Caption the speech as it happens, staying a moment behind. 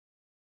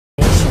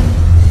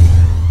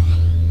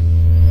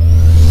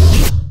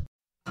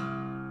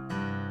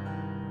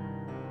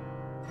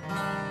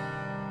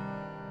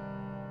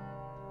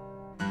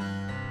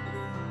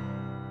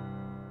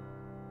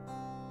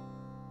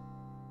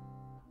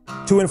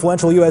Two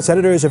influential U.S.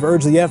 senators have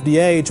urged the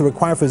FDA to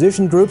require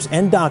physician groups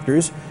and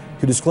doctors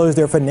to disclose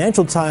their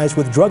financial ties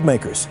with drug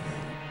makers.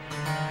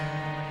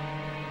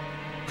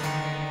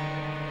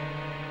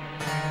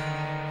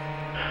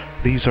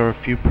 These are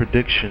a few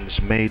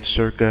predictions made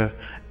circa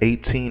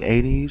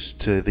 1880s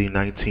to the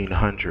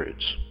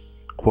 1900s.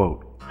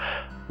 Quote,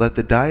 "Let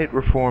the diet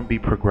reform be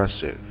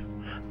progressive.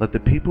 Let the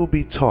people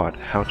be taught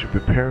how to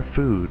prepare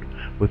food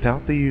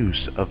without the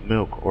use of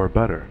milk or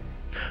butter.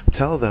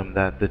 Tell them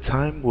that the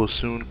time will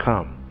soon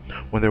come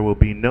when there will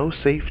be no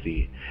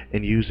safety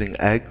in using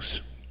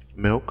eggs,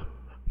 milk,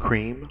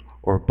 cream,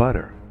 or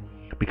butter,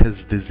 because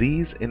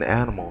disease in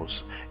animals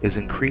is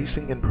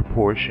increasing in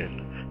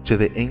proportion to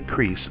the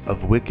increase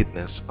of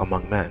wickedness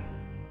among men.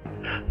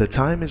 The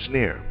time is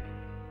near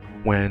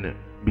when,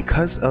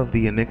 because of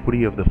the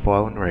iniquity of the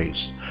fallen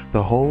race,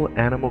 the whole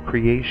animal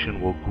creation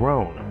will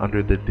groan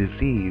under the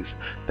disease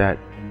that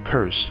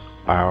curse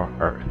our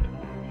earth."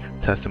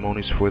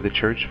 Testimonies for the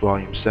Church,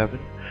 Volume 7,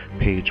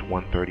 page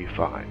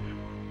 135.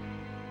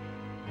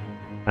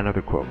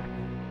 Another quote,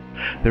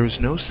 "There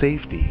is no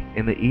safety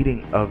in the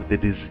eating of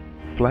the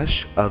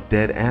flesh of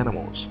dead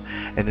animals,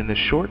 and in a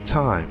short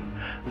time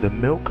the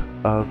milk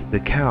of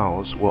the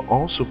cows will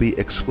also be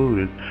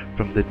excluded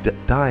from the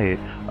diet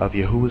of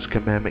Yahuwah's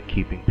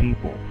commandment-keeping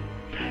people.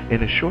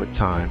 In a short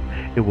time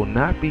it will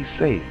not be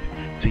safe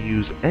to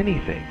use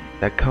anything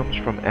that comes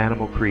from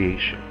animal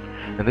creation."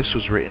 And this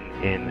was written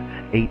in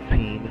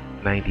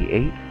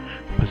 1898,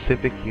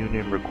 Pacific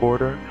Union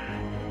Recorder.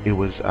 It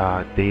was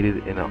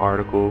dated in an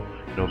article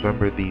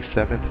November the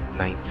 7th,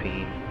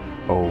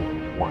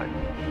 1901.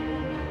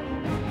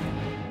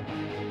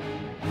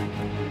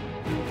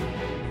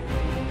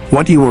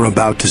 What you are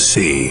about to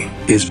see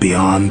is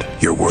beyond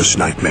your worst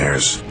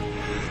nightmares.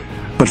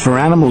 But for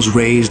animals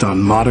raised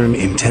on modern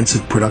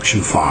intensive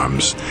production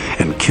farms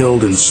and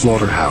killed in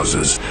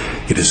slaughterhouses,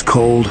 it is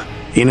cold,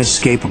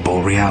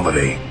 inescapable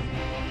reality.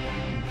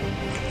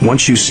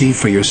 Once you see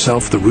for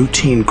yourself the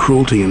routine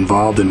cruelty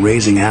involved in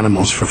raising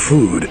animals for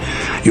food,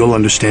 you'll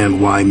understand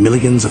why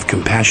millions of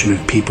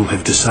compassionate people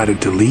have decided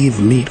to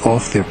leave meat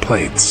off their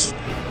plates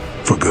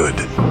for good.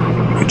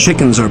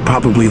 Chickens are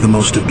probably the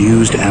most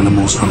abused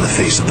animals on the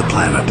face of the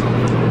planet.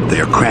 They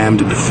are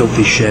crammed into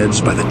filthy sheds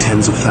by the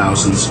tens of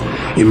thousands,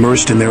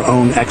 immersed in their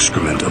own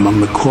excrement among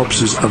the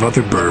corpses of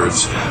other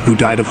birds who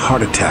died of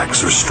heart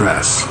attacks or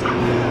stress.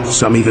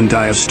 Some even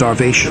die of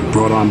starvation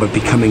brought on by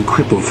becoming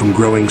crippled from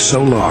growing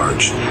so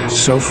large,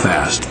 so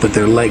fast that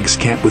their legs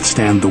can't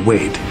withstand the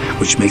weight,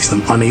 which makes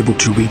them unable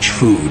to reach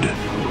food.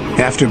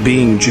 After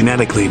being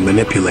genetically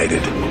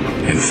manipulated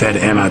and fed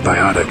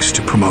antibiotics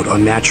to promote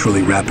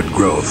unnaturally rapid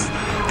growth,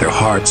 their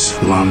hearts,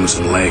 lungs,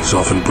 and legs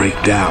often break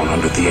down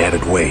under the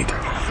added weight.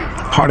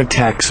 Heart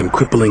attacks and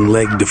crippling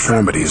leg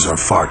deformities are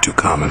far too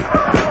common.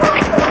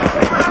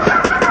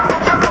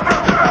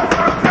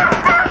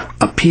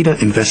 A PETA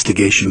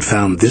investigation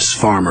found this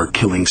farmer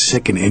killing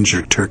sick and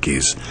injured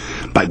turkeys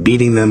by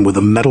beating them with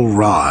a metal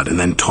rod and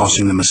then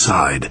tossing them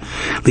aside,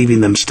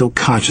 leaving them still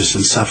conscious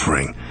and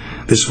suffering.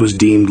 This was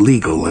deemed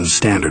legal and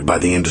standard by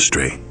the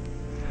industry.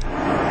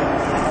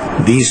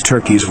 These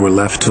turkeys were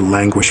left to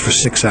languish for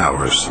 6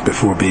 hours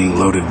before being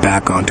loaded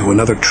back onto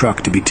another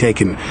truck to be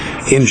taken,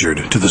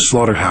 injured, to the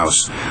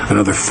slaughterhouse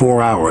another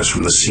 4 hours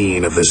from the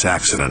scene of this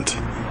accident.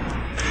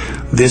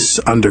 This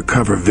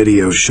undercover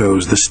video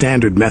shows the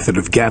standard method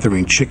of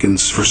gathering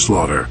chickens for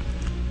slaughter.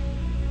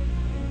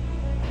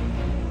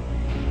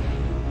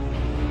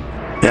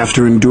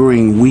 After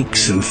enduring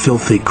weeks in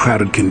filthy,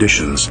 crowded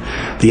conditions,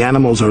 the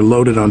animals are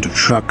loaded onto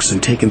trucks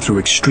and taken through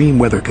extreme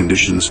weather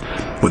conditions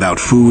without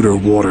food or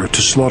water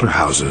to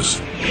slaughterhouses.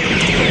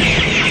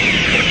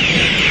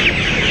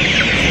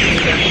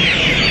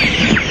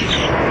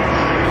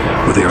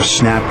 Where they are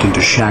snapped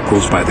into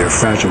shackles by their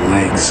fragile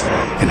legs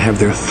and have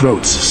their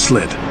throats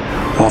slit,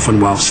 often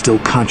while still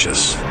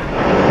conscious.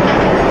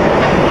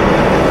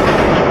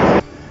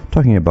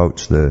 Talking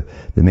about the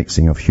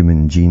mixing of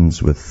human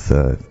genes with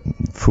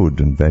food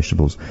and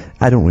vegetables,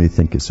 I don't really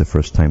think it's the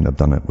first time they've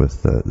done it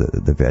with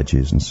the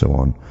veggies and so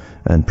on,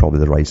 and probably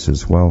the rice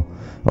as well,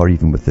 or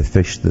even with the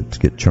fish that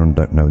get churned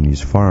out now in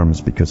these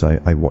farms, because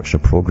I watched a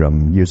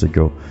program years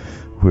ago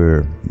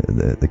where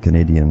the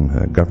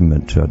Canadian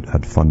government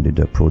had funded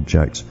a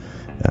project,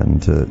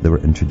 and they were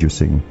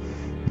introducing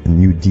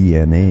new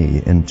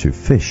DNA into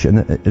fish,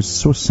 and it's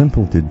so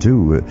simple to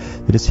do.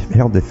 They just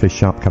held the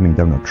fish up coming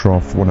down a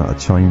trough one at a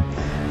time,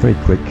 very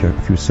quick, a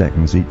few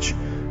seconds each,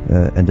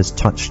 and just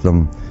touched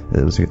them.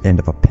 It was the end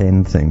of a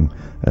pen thing,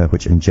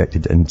 which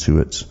injected into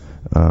it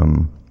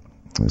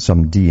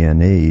some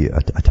DNA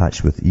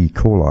attached with E.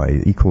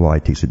 coli. E. coli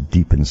takes it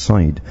deep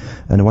inside,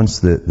 and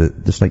once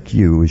just like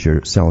you, as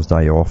your cells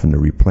die off and they're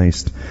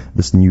replaced,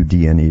 this new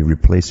DNA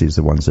replaces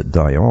the ones that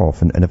die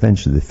off, and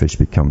eventually the fish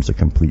becomes a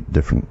complete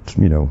different,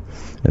 and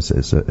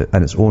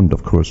it's owned,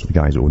 of course, the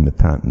guys who own the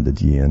patent, the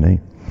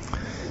DNA.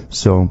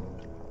 So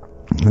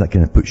that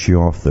kind of puts you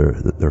off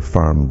their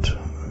farmed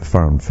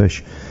farm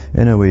fish.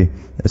 Anyway,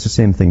 it's the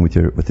same thing with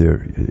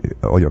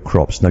all your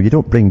crops. Now, you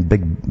don't bring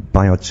big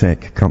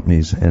biotech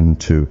companies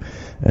into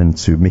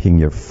making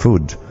your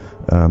food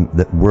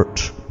that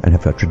worked and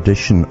have a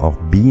tradition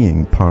of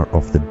being part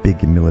of the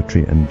big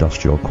military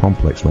industrial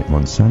complex like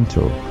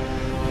Monsanto.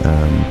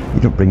 You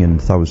don't bring in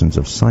thousands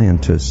of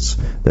scientists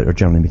that are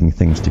generally making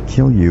things to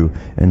kill you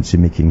into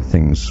making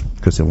things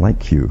because they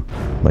like you,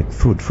 like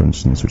food, for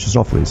instance, which is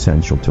awfully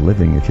essential to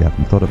living. If you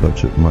haven't thought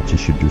about it much, you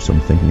should do some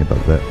thinking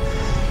about that.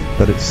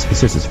 But it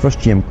says it's the first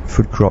GM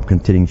food crop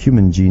containing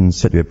human genes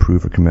set to be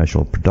approved for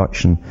commercial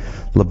production.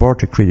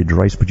 Laboratory-created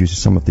rice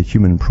produces some of the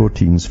human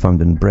proteins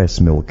found in breast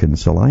milk and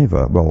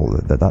saliva. Well,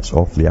 that's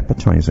awfully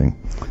appetizing,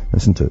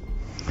 isn't it?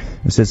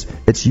 It says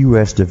its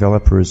U.S.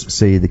 developers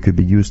say they could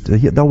be used.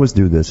 They always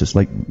do this. It's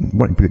like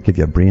wanting to give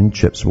you brain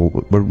chips. Well,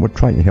 we're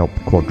trying to help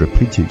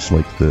quadriplegics,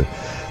 like the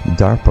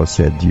DARPA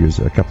said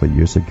a couple of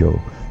years ago.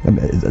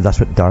 That's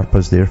what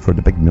DARPA's there for.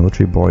 The big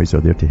military boys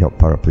are there to help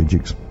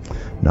paraplegics.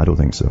 No, I don't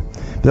think so.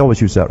 They always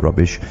use that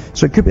rubbish.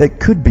 So it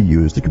could be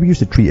used. It could be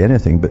used to treat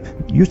anything,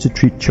 but used to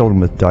treat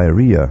children with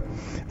diarrhea,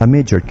 a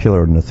major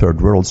killer in the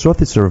third world. So if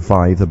they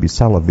survive, they'll be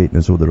salivating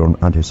as though they're on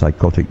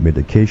antipsychotic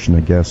medication,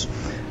 I guess,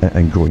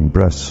 and growing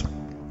breasts.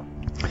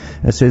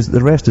 It says the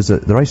rice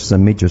is a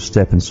major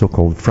step in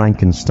so-called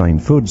Frankenstein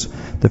foods,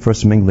 the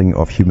first mingling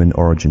of human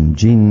origin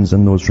genes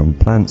and those from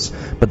plants,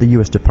 but the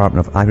U.S.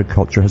 Department of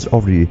Agriculture has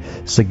already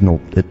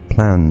signaled it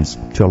plans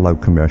to allow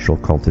commercial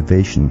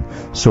cultivation.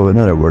 So in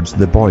other words,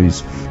 the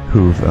boys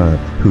who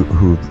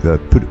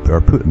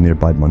are put in there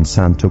by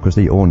Monsanto, because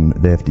they own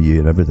the FDA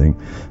and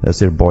everything, as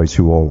they're boys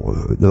who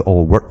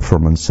all work for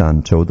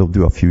Monsanto. They'll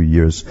do a few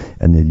years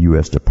in the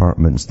U.S.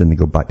 departments, then they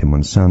go back to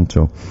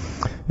Monsanto.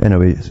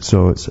 Anyway,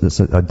 so it's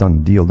a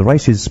done deal. The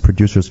rice's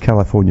producers,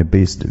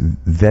 California-based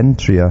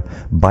Ventria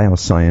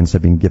Bioscience,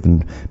 have been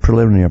given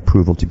preliminary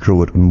approval to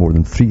grow it on more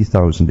than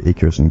 3,000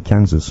 acres in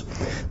Kansas.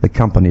 The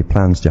company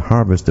plans to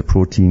harvest the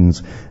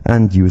proteins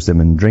and use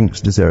them in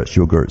drinks, desserts,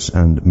 yogurts,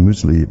 and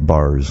muesli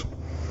bars.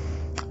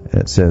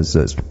 It says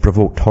it's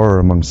provoked horror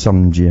among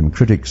some GM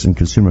critics and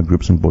consumer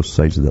groups on both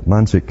sides of the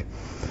Atlantic.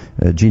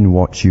 Gene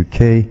Watch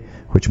UK,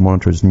 which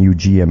monitors new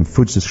GM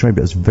foods, described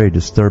it as very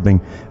disturbing,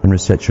 and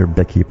researcher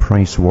Becky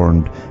Price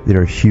warned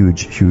there are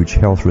huge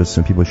health risks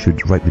and people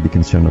should rightly be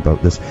concerned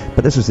about this.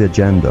 But this is the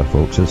agenda,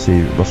 folks. I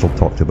say Russell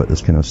talked about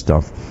this kind of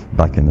stuff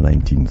back in the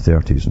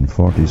 1930s and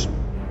 40s.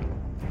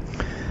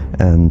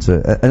 And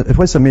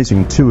what's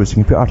amazing too is you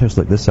can put articles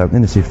like this out, and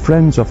then they say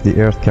Friends of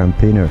the Earth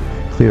campaigner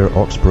Claire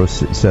Oxborough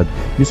said,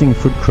 using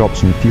food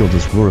crops and fields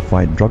as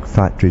glorified drug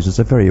factories is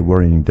a very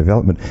worrying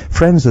development.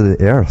 Friends of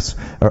the Earth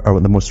are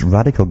the most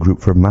radical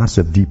group for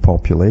massive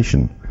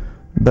depopulation.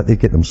 But they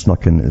get them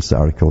snuck in this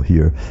article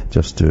here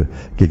just to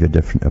give you a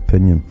different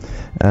opinion.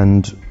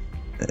 And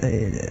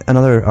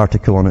another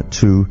article on it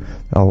too,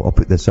 I'll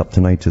put this up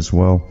tonight as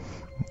well.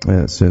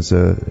 It says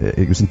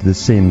it goes into the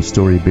same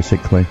story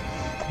basically,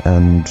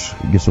 and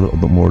gives a little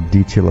bit more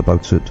detail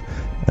about it.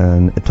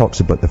 And it talks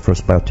about the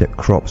first biotech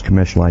crops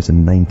commercialized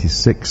in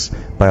 96.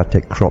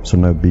 Biotech crops are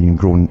now being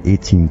grown in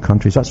 18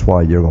 countries. That's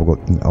why you've all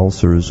got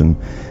ulcers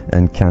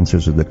and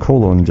cancers of the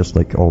colon, just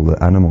like all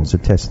the animals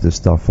that tested this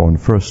stuff on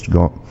first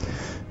got.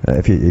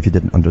 If you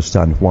didn't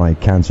understand why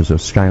cancers are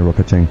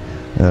skyrocketing,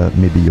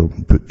 maybe you'll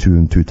put two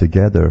and two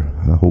together,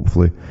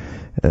 hopefully.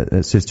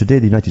 It says, today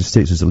the United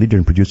States is a leader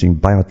in producing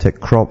biotech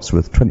crops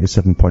with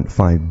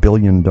 $27.5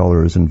 billion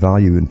in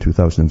value in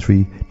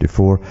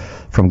 2003-4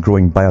 from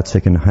growing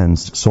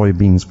biotech-enhanced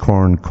soybeans,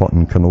 corn,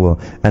 cotton, canola,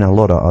 and a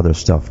lot of other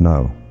stuff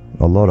now.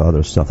 A lot of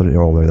other stuff, and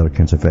all the other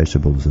kinds of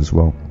vegetables as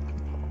well.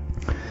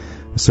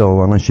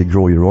 So unless you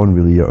grow your own,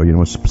 really,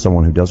 or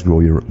someone who does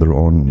grow their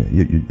own,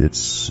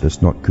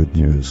 it's not good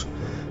news.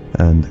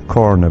 And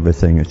corn,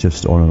 everything, it's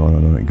just on and on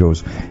and on it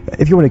goes.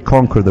 If you want to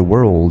conquer the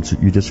world,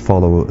 you just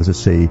follow, as I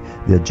say,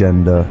 the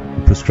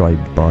agenda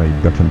prescribed by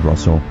Bertrand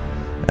Russell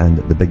and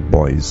the big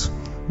boys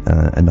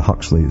and the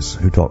Huxleys,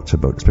 who talked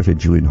about, especially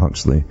Julian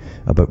Huxley,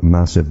 about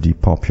massive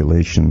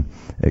depopulation,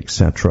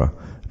 etc.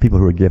 People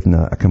who are given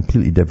a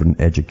completely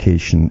different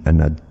education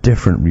and a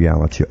different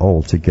reality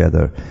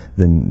altogether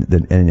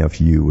than any of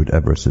you would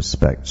ever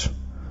suspect.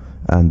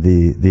 And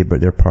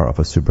they're part of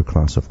a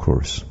superclass, of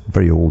course,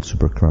 very old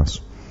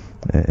superclass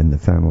in the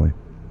family.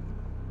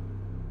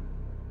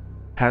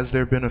 Has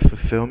there been a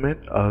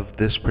fulfillment of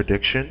this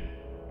prediction?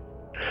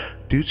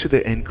 Due to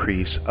the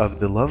increase of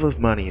the love of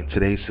money in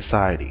today's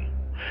society,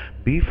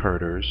 beef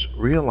herders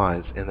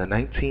realized in the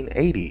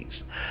 1980s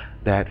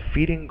that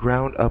feeding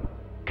ground up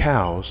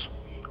cows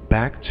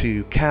back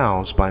to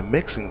cows by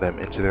mixing them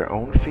into their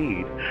own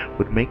feed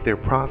would make their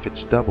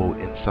profits double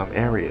in some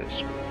areas.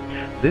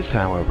 This,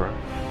 however,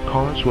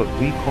 caused what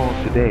we call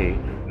today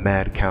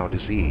mad cow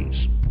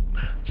disease.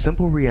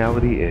 Simple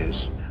reality is,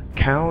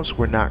 cows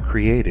were not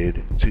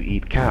created to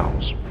eat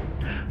cows.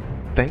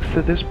 Thanks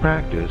to this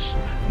practice,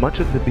 much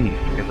of the beef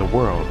in the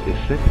world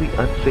is simply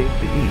unsafe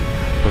to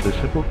eat for the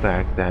simple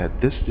fact that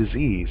this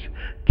disease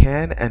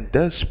can and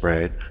does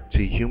spread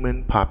to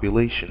human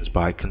populations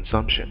by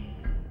consumption.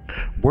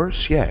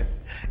 Worse yet,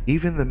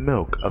 Even the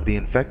milk of the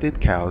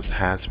infected cows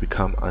has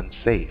become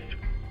unsafe.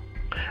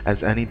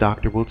 As any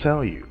doctor will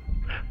tell you,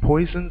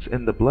 poisons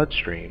in the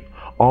bloodstream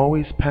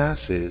always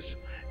passes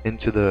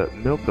into the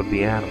milk of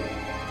the animal.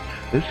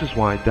 This is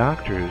why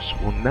doctors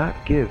will not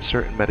give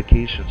certain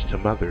medications to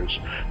mothers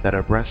that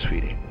are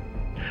breastfeeding.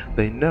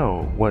 They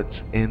know what's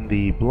in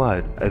the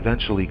blood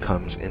eventually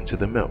comes into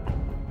the milk.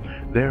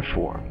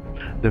 Therefore,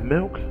 the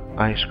milk,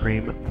 ice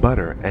cream,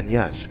 butter, and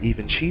yes,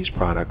 even cheese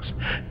products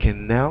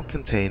can now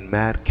contain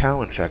mad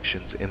cow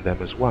infections in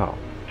them as well.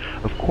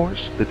 Of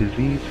course, the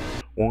disease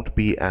won't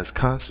be as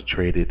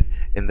concentrated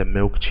in the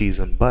milk, cheese,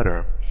 and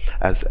butter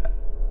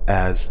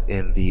as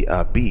in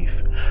the beef.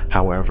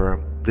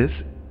 However, this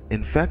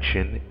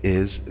infection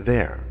is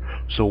there.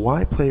 So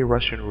why play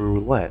Russian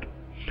roulette?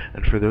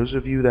 And for those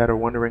of you that are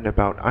wondering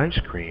about ice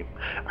cream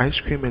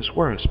is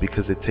worse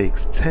because it takes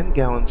 10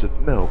 gallons of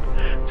milk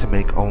to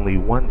make only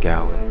 1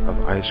 gallon of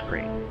ice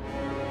cream.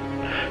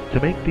 To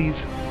make these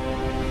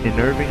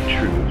unnerving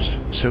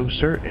truths so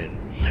certain,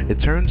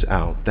 it turns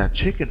out that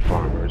chicken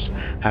farmers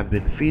have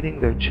been feeding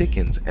their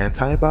chickens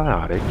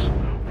antibiotics,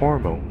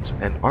 hormones,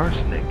 and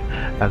arsenic,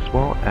 as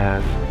well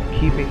as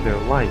keeping their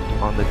lights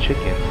on the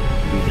chicken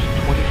coops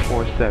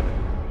 24/7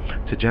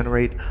 to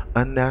generate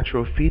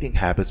unnatural feeding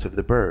habits of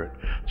the bird,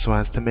 so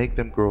as to make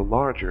them grow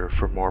larger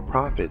for more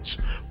profits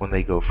when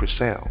they go for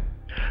sale.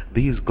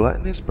 These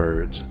gluttonous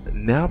birds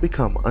now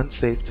become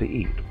unsafe to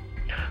eat.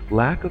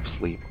 Lack of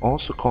sleep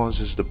also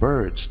causes the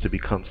birds to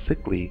become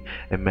sickly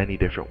in many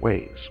different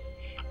ways.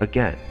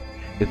 Again,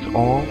 it's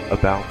all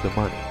about the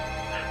money.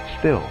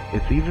 Still,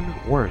 it's even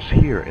worse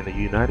here in the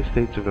United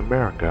States of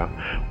America,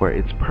 where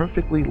it's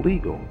perfectly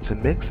legal to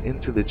mix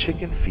into the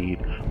chicken feed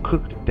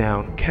cooked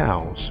down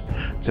cows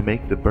to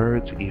make the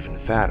birds even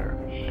fatter,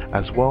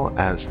 as well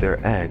as their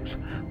eggs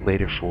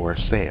later for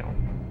sale.